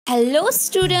Hello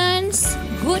students,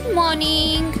 good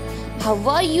morning. How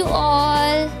are you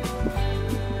all?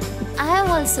 I am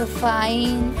also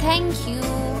fine, thank you.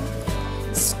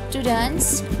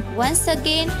 Students, once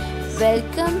again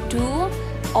welcome to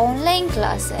online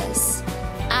classes.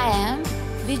 I am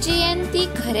Vijayanti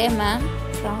Khare ma'am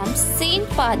from Saint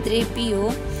Padre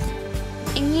Pio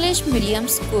English Medium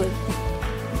School.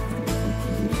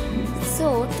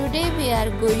 So today we are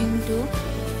going to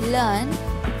learn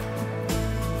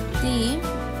the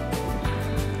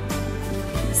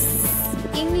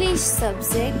English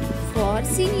subject for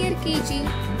senior KG,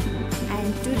 and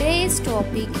today's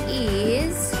topic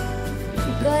is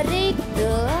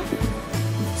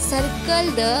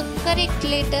circle the correct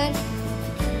letter.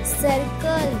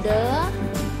 Circle the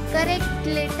correct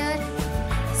letter.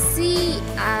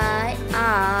 C-I-R-C-L-E,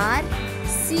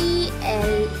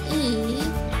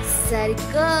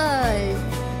 circle.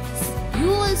 You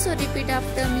also repeat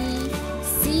after me.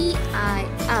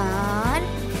 C-I-R-C-L-E,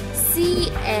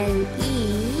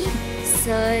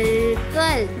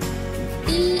 circle.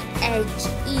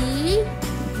 T-H-E,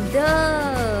 the.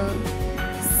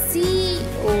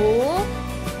 C-O-R-R-E-C-T,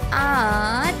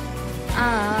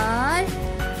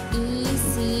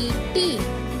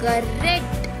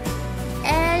 correct.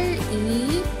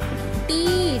 L-E-T-T-E-R,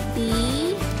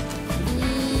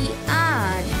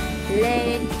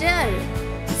 letter.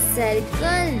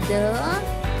 Circle the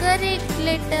correct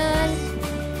letter.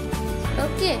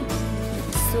 Okay,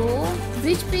 so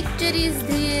which picture is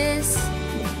this?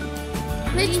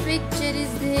 Which picture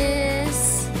is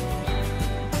this?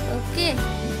 Okay,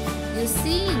 you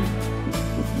see?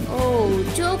 Oh,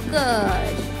 joker.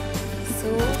 So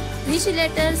which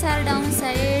letters are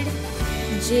downside?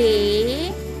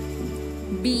 J,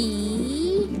 B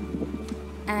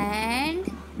and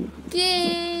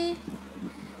K.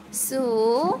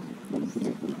 So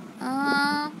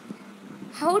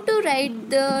how to write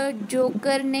the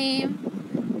joker name?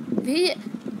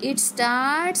 It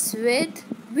starts with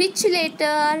which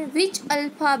letter, which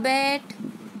alphabet?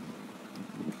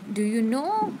 Do you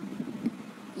know?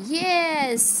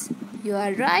 Yes, you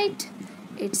are right.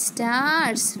 It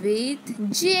starts with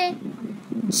J.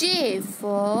 J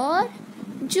for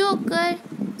joker.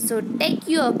 So take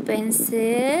your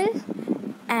pencil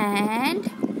and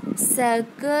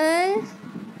circle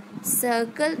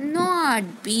not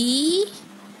B.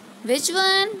 Which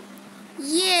one?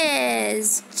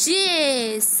 Yes,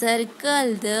 J.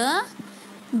 Circle the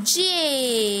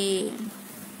J.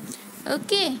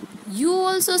 Okay, you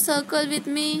also circle with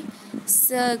me.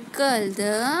 Circle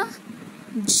the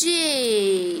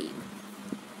J.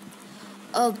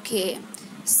 Okay,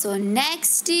 so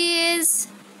next is,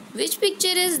 which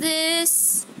picture is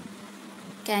this?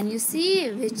 Can you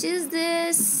see which is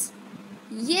this?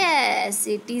 Yes,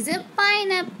 it is a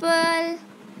pineapple.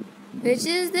 Which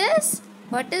is this?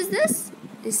 What is this?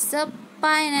 It's a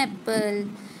pineapple.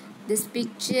 This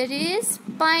picture is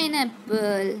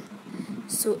pineapple.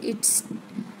 So it's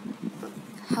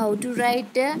how to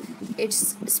write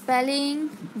its spelling.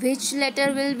 Which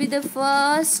letter will be the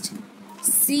first?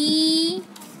 C.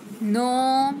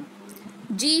 No.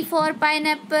 G for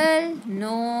pineapple?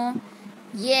 No.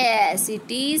 Yes, it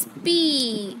is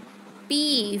P.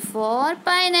 P for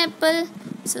pineapple.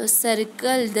 So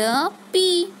circle the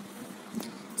P.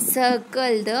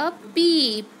 Circle the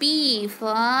P. P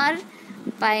for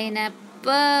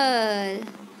pineapple.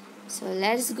 So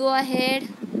let's go ahead.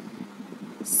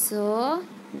 So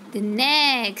the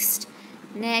next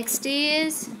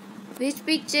is, which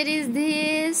picture is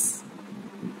this?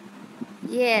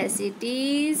 Yes, it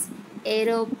is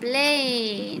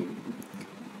aeroplane.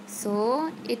 So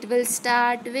it will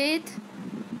start with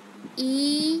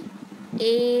E-A-I.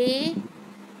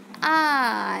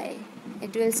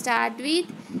 It will start with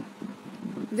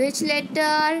which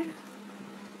letter?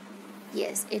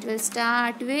 Yes, it will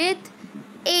start with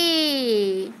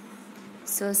A.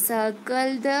 So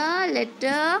circle the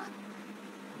letter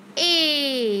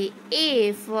A.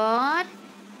 A for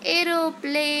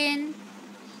aeroplane.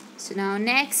 So now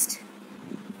next,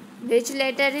 which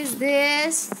letter is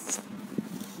this?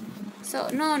 So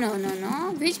no.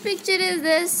 Which picture is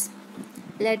this?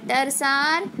 Letters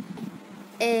are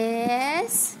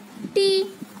S, T.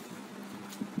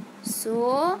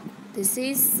 So this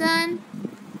is sun.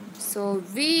 So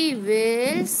we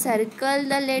will circle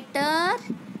the letter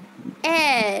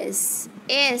S.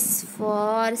 S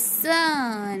for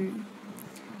sun.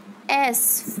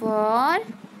 S for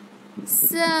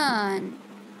sun.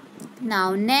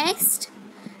 Now next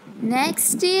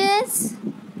is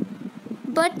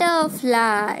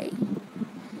butterfly.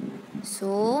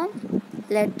 So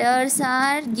letters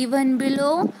are given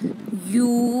below.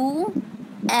 U,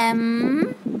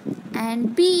 M,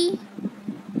 and B.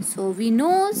 So we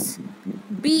knows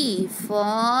B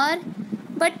for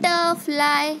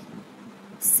butterfly.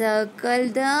 Circle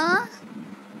the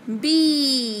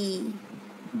B.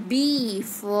 B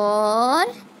for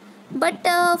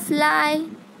butterfly.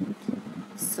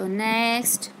 So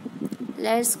next,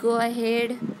 let's go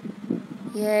ahead.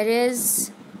 Here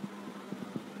is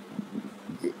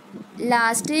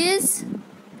last is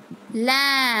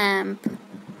lamp.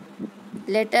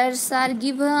 Letters are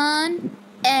given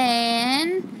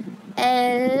N,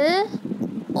 L,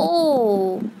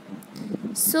 O.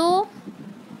 So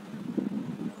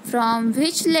from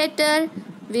which letter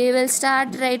we will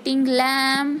start writing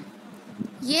lamp?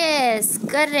 Yes,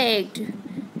 correct.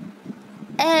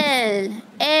 L.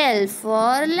 L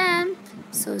for lamp.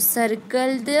 So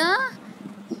circle the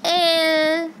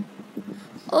L.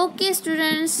 Okay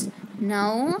students,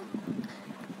 now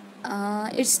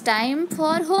it's time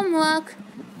for homework.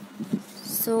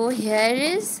 So here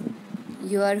is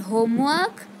your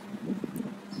homework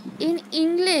in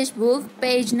English book,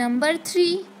 page number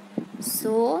 3.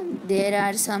 So there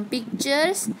are some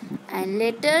pictures and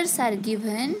letters are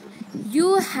given.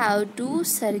 You have to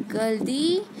circle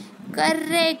the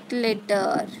correct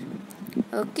letter.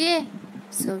 Okay,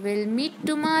 so we'll meet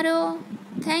tomorrow.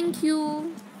 Thank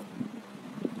you.